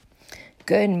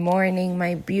Good morning,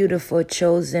 my beautiful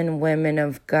chosen women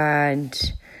of God.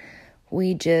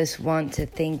 We just want to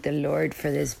thank the Lord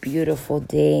for this beautiful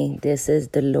day. This is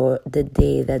the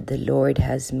day that the Lord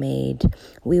has made.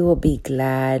 We will be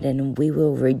glad and we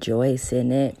will rejoice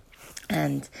in it.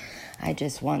 And I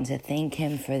just want to thank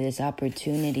Him for this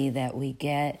opportunity that we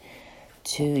get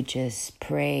to just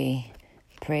pray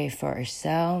for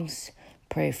ourselves,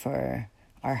 pray for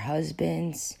our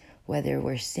husbands, whether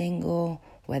we're single,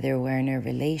 whether we're in a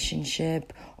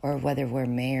relationship, or whether we're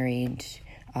married.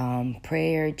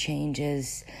 Prayer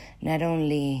changes not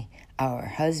only our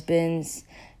husbands,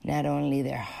 not only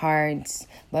their hearts,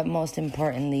 but most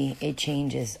importantly, it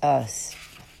changes us.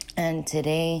 And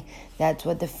today, that's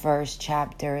what the first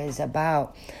chapter is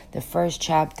about. The first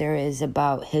chapter is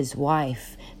about his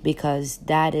wife, because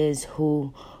that is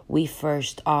who we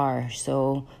first are.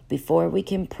 So before we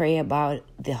can pray about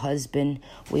the husband,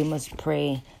 we must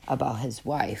pray about his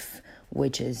wife,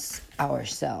 which is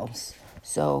ourselves.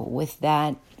 So with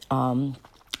that, I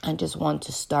just want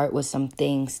to start with some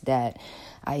things that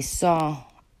I saw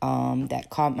that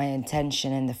caught my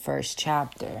attention in the first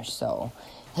chapter. So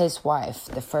his wife,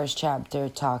 the first chapter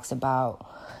talks about,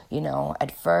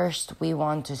 at first we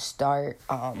want to start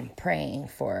praying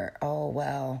for,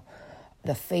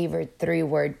 the favorite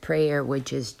 3-word prayer,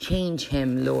 which is change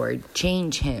him, Lord,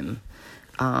 change him.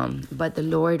 But the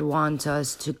Lord wants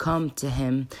us to come to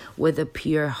him with a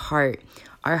pure heart.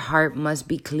 Our heart must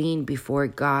be clean before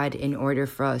God in order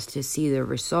for us to see the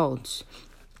results.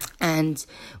 And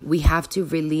we have to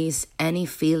release any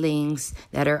feelings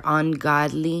that are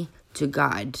ungodly to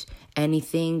God.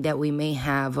 Anything that we may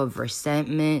have of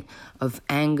resentment, of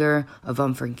anger, of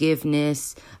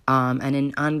unforgiveness, and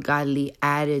an ungodly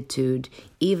attitude.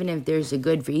 Even if there's a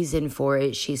good reason for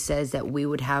it, she says that we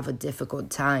would have a difficult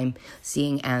time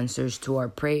seeing answers to our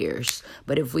prayers.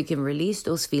 But if we can release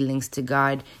those feelings to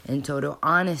God in total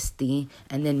honesty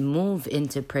and then move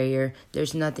into prayer,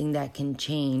 there's nothing that can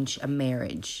change a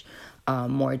marriage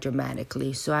more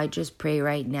dramatically. So I just pray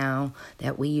right now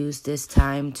that we use this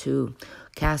time to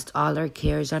cast all our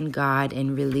cares on God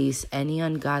and release any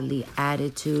ungodly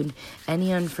attitude,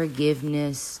 any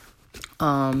unforgiveness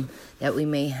that we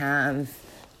may have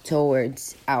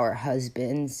towards our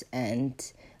husbands,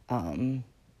 and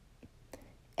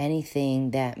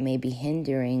anything that may be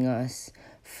hindering us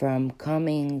from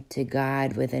coming to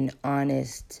God with an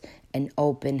honest and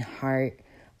open heart,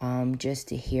 just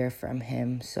to hear from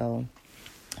him. So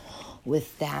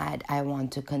with that, I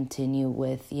want to continue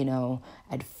with,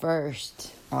 at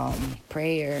first,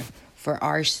 prayer for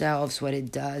ourselves. What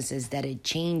it does is that it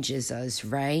changes us,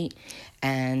 right?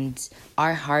 And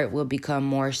our heart will become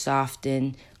more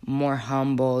softened, more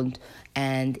humbled,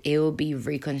 and it will be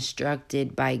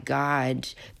reconstructed by God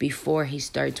before he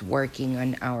starts working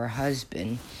on our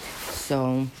husband.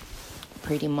 So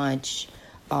pretty much,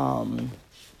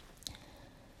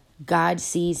 God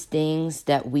sees things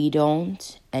that we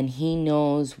don't, and he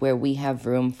knows where we have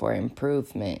room for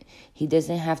improvement. He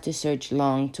doesn't have to search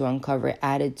long to uncover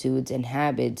attitudes and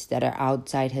habits that are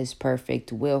outside his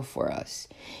perfect will for us.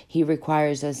 He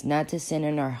requires us not to sin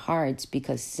in our hearts,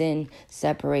 because sin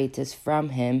separates us from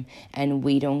him and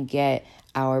we don't get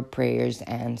our prayers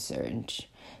answered.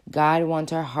 God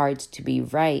wants our hearts to be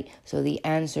right, so the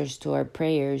answers to our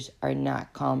prayers are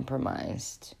not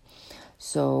compromised.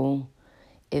 So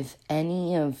if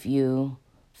any of you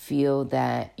feel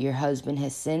that your husband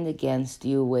has sinned against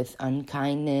you with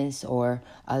unkindness or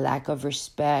a lack of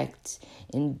respect,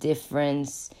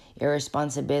 indifference,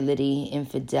 irresponsibility,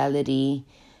 infidelity,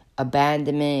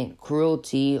 abandonment,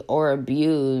 cruelty, or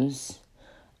abuse,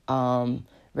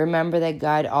 remember that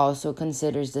God also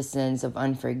considers the sins of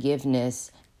unforgiveness,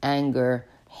 anger,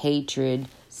 hatred,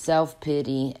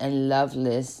 self-pity, and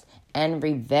lovelessness and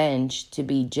revenge to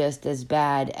be just as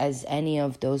bad as any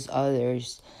of those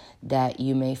others that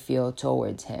you may feel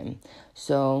towards him.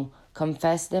 So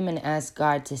confess them and ask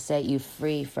God to set you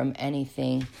free from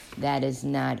anything that is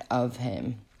not of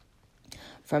him.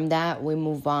 From that, we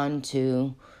move on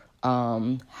to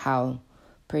how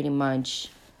pretty much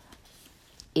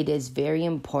it is very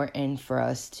important for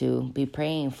us to be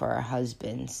praying for our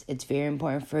husbands. It's very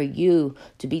important for you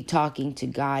to be talking to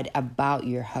God about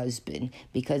your husband,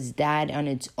 because that on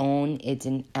its own, it's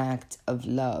an act of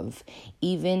love.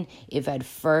 Even if at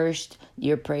first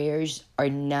your prayers are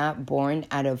not born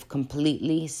out of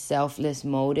completely selfless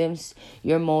motives,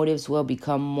 your motives will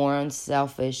become more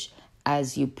unselfish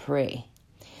as you pray.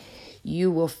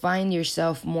 You will find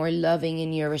yourself more loving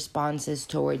in your responses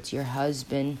towards your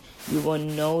husband. You will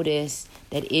notice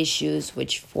that issues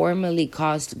which formerly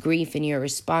caused grief in your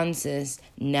responses,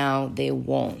 now they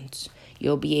won't.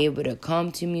 You'll be able to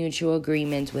come to mutual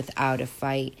agreements without a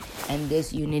fight. And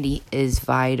this unity is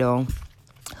vital.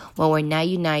 When we're not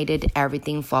united,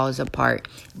 everything falls apart.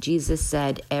 Jesus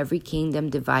said, every kingdom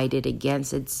divided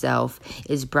against itself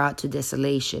is brought to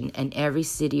desolation, and every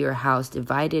city or house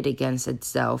divided against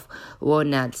itself will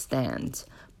not stand.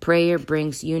 Prayer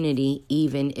brings unity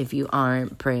even if you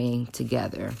aren't praying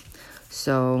together.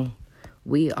 So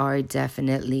we are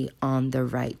definitely on the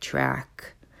right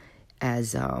track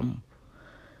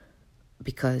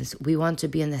because we want to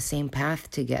be on the same path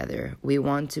together. We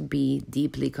want to be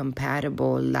deeply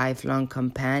compatible, lifelong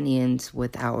companions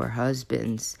with our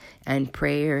husbands. And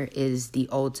prayer is the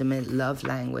ultimate love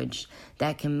language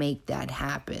that can make that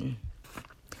happen.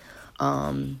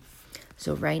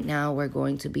 So right now we're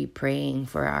going to be praying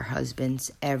for our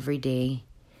husbands every day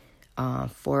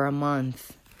for a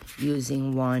month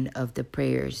using one of the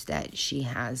prayers that she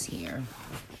has here.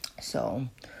 So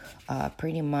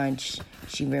pretty much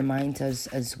she reminds us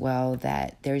as well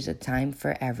that there's a time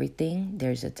for everything.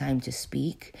 There's a time to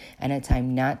speak and a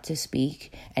time not to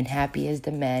speak. And happy is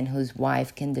the man whose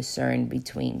wife can discern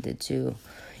between the two.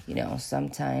 You know,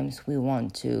 sometimes we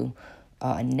want to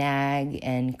nag,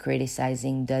 and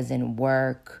criticizing doesn't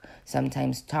work.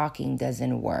 Sometimes talking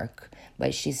doesn't work.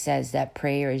 But she says that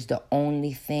prayer is the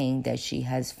only thing that she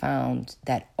has found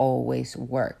that always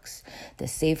works. The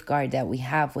safeguard that we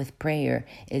have with prayer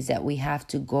is that we have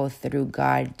to go through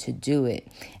God to do it.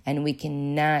 And we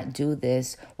cannot do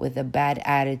this with a bad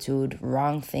attitude,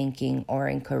 wrong thinking, or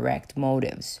incorrect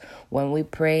motives. When we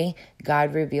pray,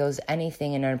 God reveals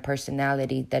anything in our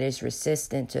personality that is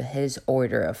resistant to His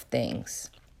order of things.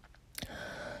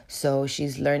 So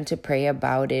she's learned to pray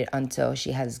about it until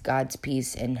she has God's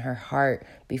peace in her heart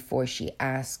before she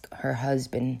asks her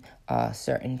husband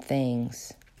certain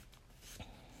things.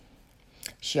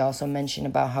 She also mentioned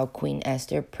about how Queen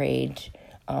Esther prayed,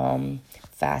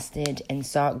 fasted, and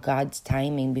sought God's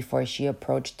timing before she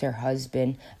approached her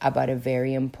husband about a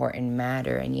very important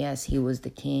matter. And yes, he was the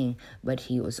king, but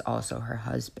he was also her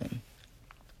husband.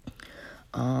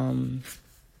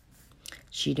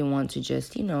 She didn't want to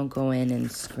just, go in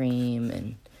and scream.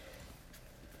 And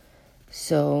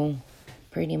so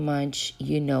pretty much,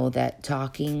 that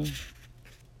talking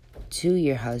to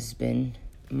your husband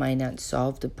might not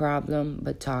solve the problem,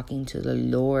 but talking to the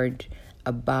Lord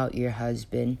about your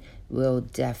husband will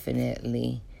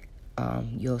definitely,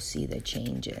 you'll see the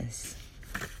changes.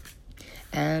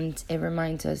 And it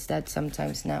reminds us that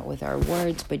sometimes not with our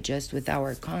words, but just with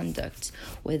our conduct,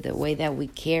 with the way that we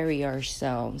carry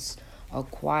ourselves, a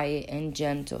quiet and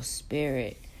gentle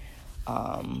spirit,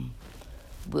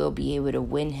 will be able to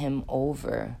win him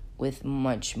over with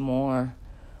much more.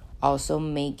 Also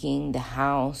making the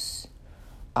house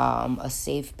a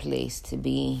safe place to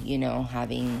be,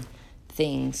 having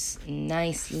things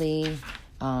nicely.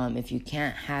 If you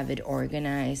can't have it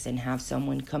organized, and have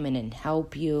someone come in and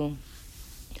help you.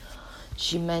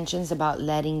 She mentions about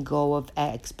letting go of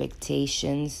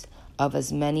expectations, of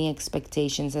as many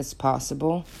expectations as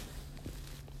possible.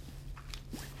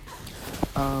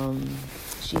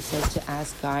 She says to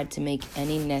ask God to make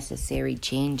any necessary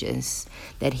changes,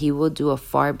 that He will do a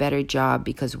far better job,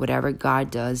 because whatever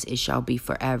God does, it shall be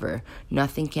forever.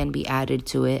 Nothing can be added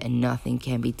to it, and nothing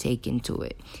can be taken to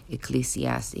it.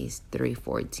 Ecclesiastes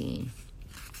 3:14.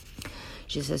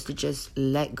 She says to just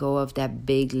let go of that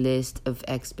big list of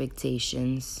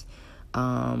expectations,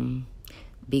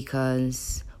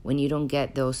 because when you don't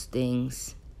get those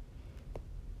things,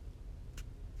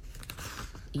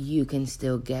 you can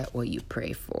still get what you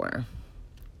pray for.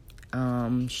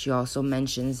 She also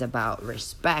mentions about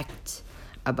respect,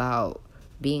 about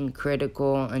being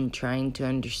critical and trying to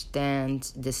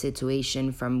understand the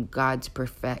situation from God's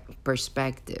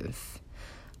perspective.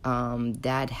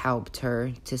 That helped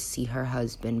her to see her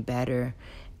husband better,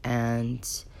 and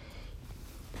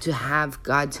to have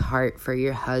God's heart for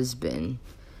your husband.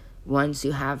 Once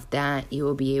you have that, you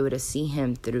will be able to see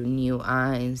him through new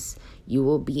eyes. You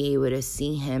will be able to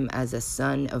see him as a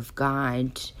son of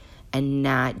God, and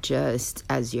not just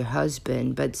as your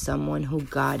husband, but someone who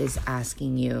God is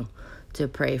asking you to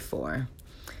pray for.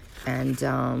 And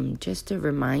just a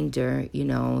reminder,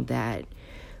 that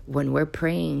when we're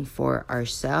praying for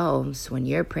ourselves, when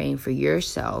you're praying for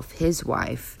yourself, his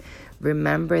wife,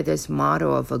 remember this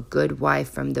motto of a good wife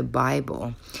from the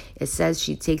Bible. It says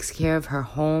she takes care of her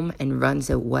home and runs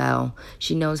it well.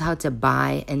 She knows how to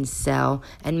buy and sell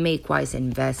and make wise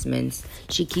investments.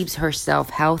 She keeps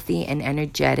herself healthy and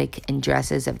energetic and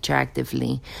dresses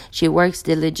attractively. She works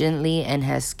diligently and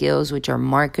has skills which are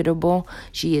marketable.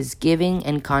 She is giving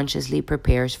and consciously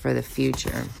prepares for the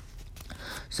future.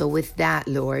 So with that,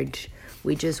 Lord,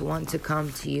 We just want to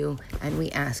come to you and we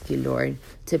ask you, Lord,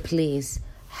 to please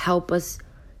help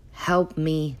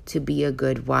me to be a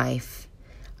good wife.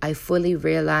 I fully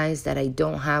realize that I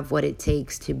don't have what it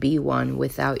takes to be one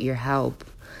without your help.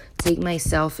 Take my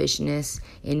selfishness,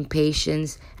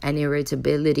 impatience, and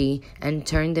irritability and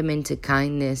turn them into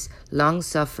kindness,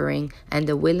 long-suffering, and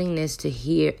the willingness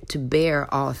to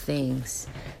bear all things.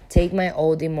 Take my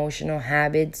old emotional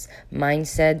habits,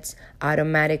 mindsets,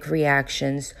 automatic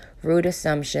reactions, rude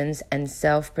assumptions, and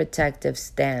self-protective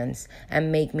stance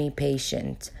and make me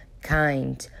patient,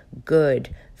 kind,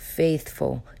 good,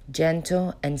 faithful,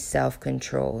 gentle, and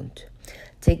self-controlled.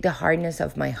 Take the hardness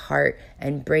of my heart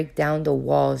and break down the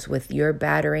walls with your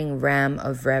battering ram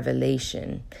of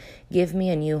revelation. Give me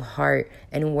a new heart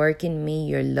and work in me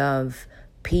your love,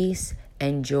 peace,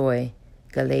 and joy.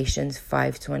 Galatians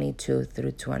 5:22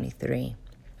 through 23.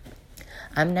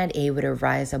 I'm not able to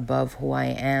rise above who I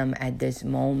am at this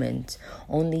moment.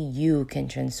 Only you can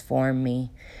transform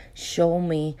me. Show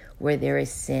me where there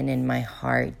is sin in my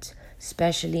heart,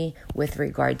 especially with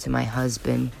regard to my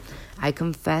husband. I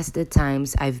confess the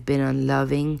times I've been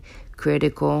unloving,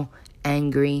 critical,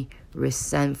 angry,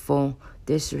 resentful,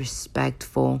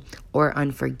 disrespectful, or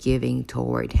unforgiving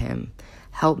toward him.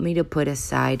 Help me to put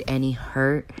aside any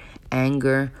hurt,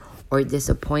 anger, or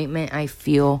disappointment I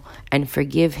feel and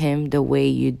forgive him the way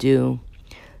you do.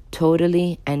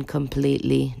 Totally and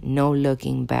completely, no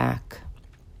looking back.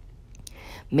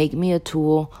 Make me a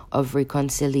tool of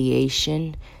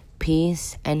reconciliation,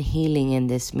 peace, and healing in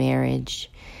this marriage.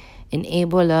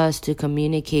 Enable us to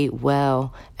communicate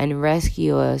well and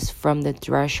rescue us from the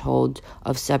threshold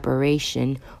of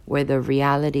separation where the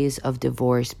realities of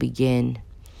divorce begin.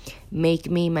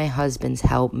 Make me my husband's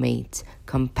helpmate,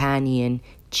 companion,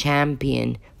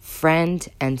 champion, friend,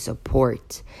 and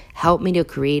support. Help me to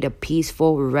create a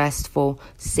peaceful, restful,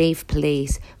 safe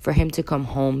place for him to come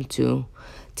home to.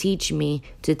 Teach me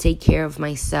to take care of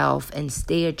myself and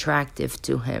stay attractive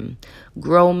to him.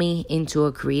 Grow me into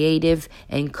a creative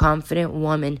and confident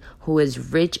woman who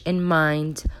is rich in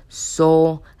mind,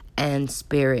 soul, and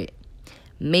spirit.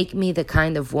 Make me the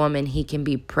kind of woman he can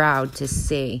be proud to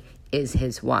say is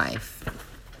his wife.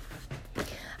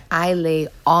 I lay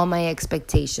all my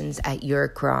expectations at your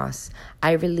cross.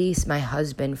 I release my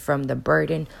husband from the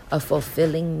burden of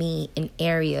fulfilling me in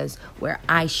areas where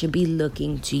I should be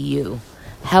looking to you.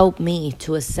 Help me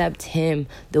to accept him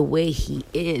the way he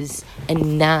is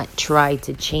and not try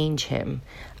to change him.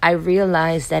 I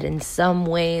realize that in some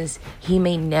ways he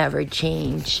may never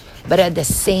change, but at the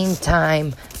same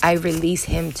time, I release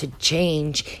him to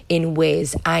change in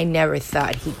ways I never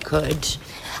thought he could.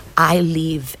 I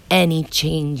leave any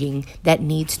changing that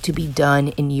needs to be done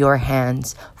in your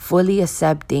hands, fully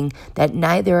accepting that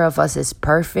neither of us is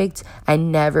perfect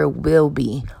and never will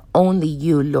be. Only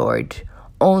you, Lord.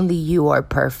 Only you are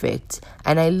perfect,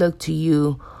 and I look to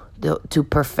you to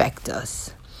perfect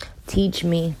us. Teach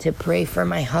me to pray for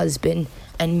my husband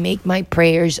and make my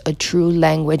prayers a true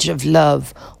language of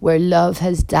love, where love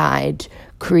has died.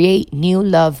 Create new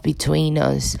love between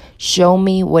us. Show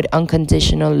me what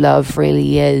unconditional love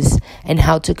really is and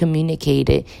how to communicate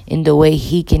it in the way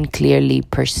he can clearly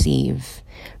perceive.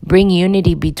 Bring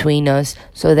unity between us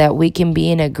so that we can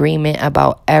be in agreement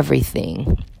about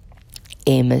everything.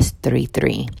 Amos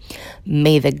 3:3.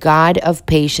 May the God of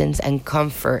patience and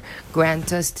comfort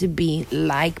grant us to be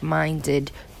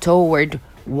like-minded toward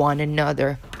one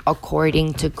another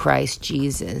according to Christ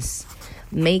Jesus.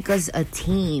 Make us a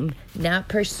team, not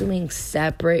pursuing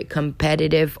separate,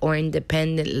 competitive, or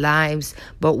independent lives,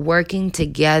 but working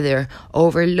together,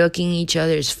 overlooking each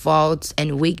other's faults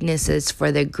and weaknesses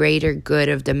for the greater good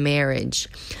of the marriage.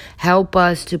 Help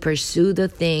us to pursue the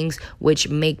things which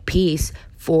make peace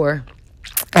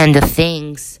and the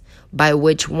things by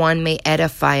which one may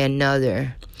edify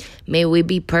another. May we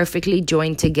be perfectly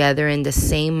joined together in the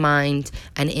same mind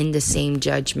and in the same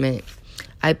judgment.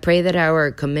 I pray that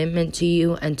our commitment to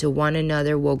you and to one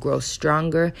another will grow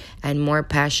stronger and more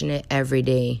passionate every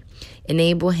day.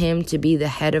 Enable him to be the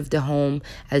head of the home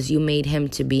as you made him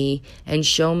to be, and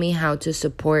show me how to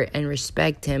support and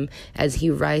respect him as he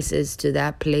rises to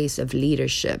that place of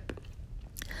leadership.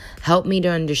 Help me to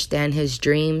understand his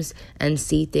dreams and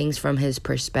see things from his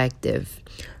perspective.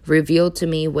 Reveal to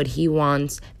me what he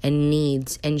wants and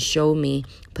needs and show me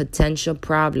potential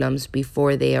problems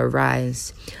before they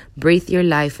arise. Breathe your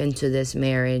life into this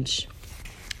marriage.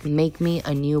 Make me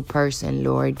a new person,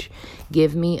 Lord.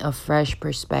 Give me a fresh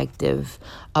perspective,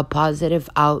 a positive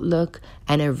outlook,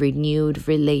 and a renewed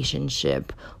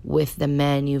relationship with the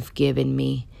man you've given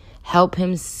me. Help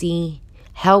me see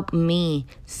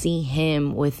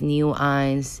him with new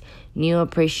eyes. new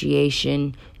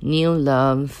appreciation, new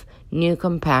love, new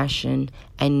compassion,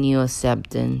 and new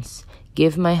acceptance.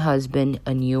 Give my husband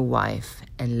a new wife,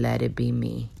 and let it be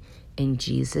me. In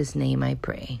Jesus' name I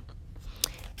pray.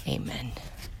 Amen.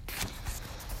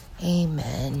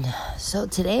 Amen. So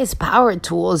today's power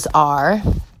tools are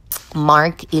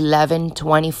Mark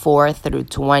 11:24 through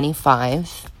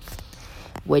 25,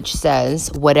 which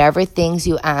says, whatever things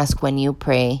you ask when you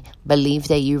pray, believe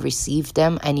that you receive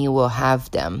them and you will have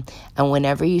them. And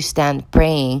whenever you stand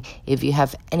praying, if you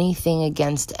have anything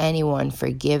against anyone,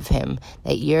 forgive him,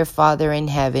 that your Father in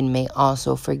heaven may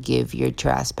also forgive your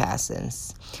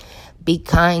trespasses. Be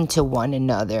kind to one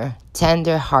another,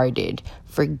 tender-hearted,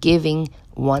 forgiving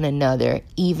one another,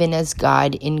 even as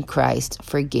God in Christ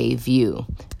forgave you.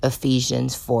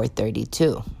 Ephesians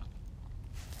 4:32.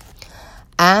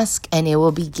 Ask and it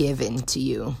will be given to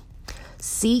you.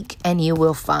 Seek and you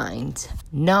will find.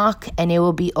 Knock and it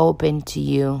will be opened to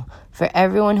you. For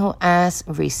everyone who asks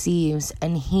receives,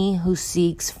 and he who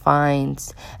seeks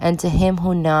finds, and to him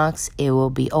who knocks it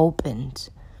will be opened.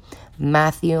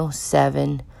 Matthew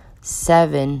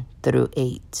 7:7 through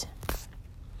 8.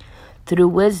 Through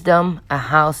wisdom a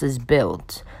house is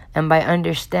built, and by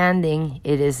understanding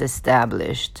it is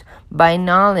established. By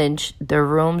knowledge the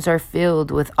rooms are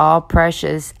filled with all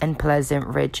precious and pleasant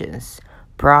riches.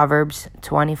 Proverbs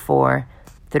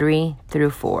 24:3 through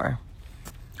 4.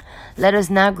 Let us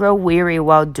not grow weary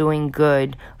while doing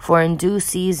good, for in due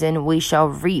season we shall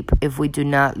reap if we do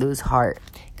not lose heart.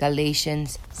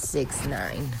 Galatians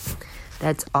 6:9.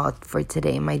 That's all for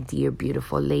today, my dear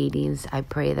beautiful ladies. I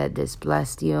pray that this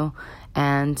blessed you.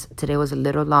 And today was a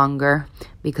little longer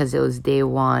because it was day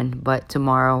one, but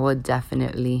tomorrow will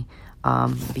definitely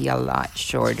be a lot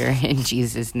shorter in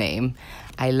Jesus' name.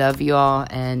 I love you all,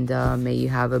 and may you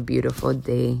have a beautiful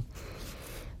day.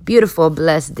 Beautiful,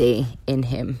 blessed day in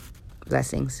Him.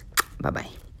 Blessings.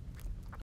 Bye-bye.